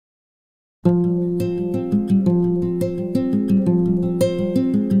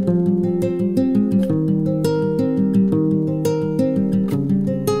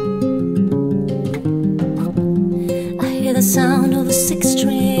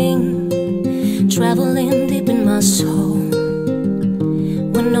traveling deep in my soul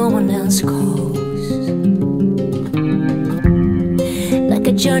when no one else goes. Like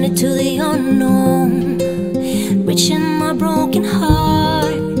a journey to the unknown, reaching my broken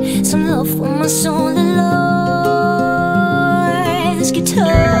heart. Some love for my soul alone. This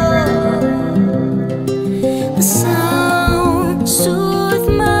guitar, the sound soothes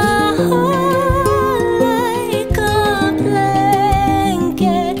my heart like a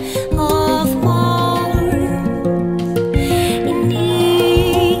blanket of warmth, in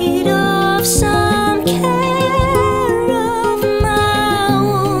need of some care of my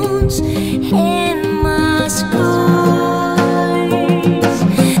wounds and my scars.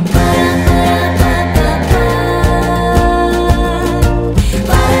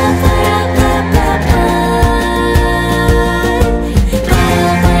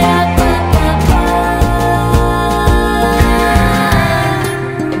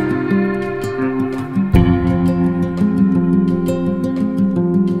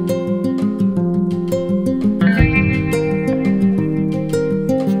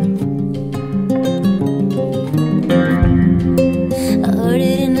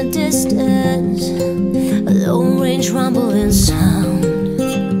 A low-range rumbling sound.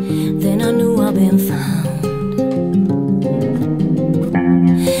 Then I knew I'd been found.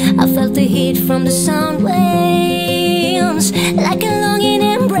 I felt the heat from the sound waves, like a longing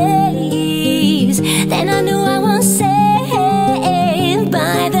embrace. Then I knew I was saved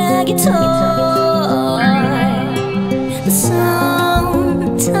by the guitar. The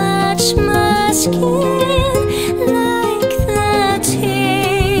sound touched my skin like the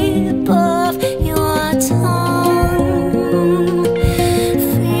tip of your tongue.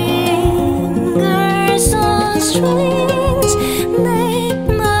 Fingers on strings make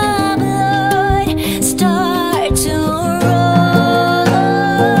my blood start to run.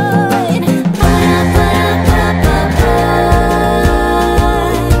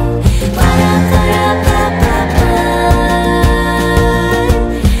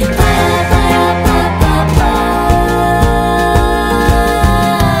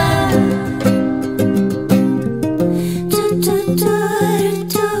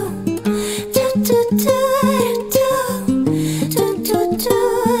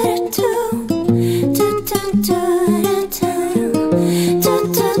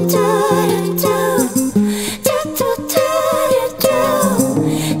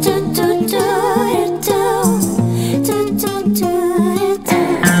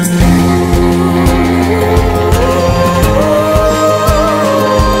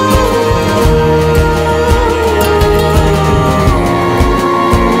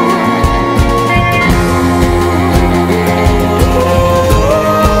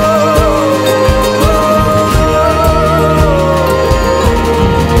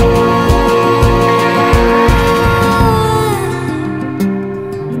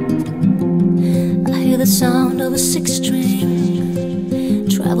 The sound of a sixth string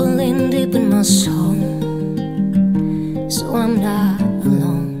traveling deep in my soul, so I'm not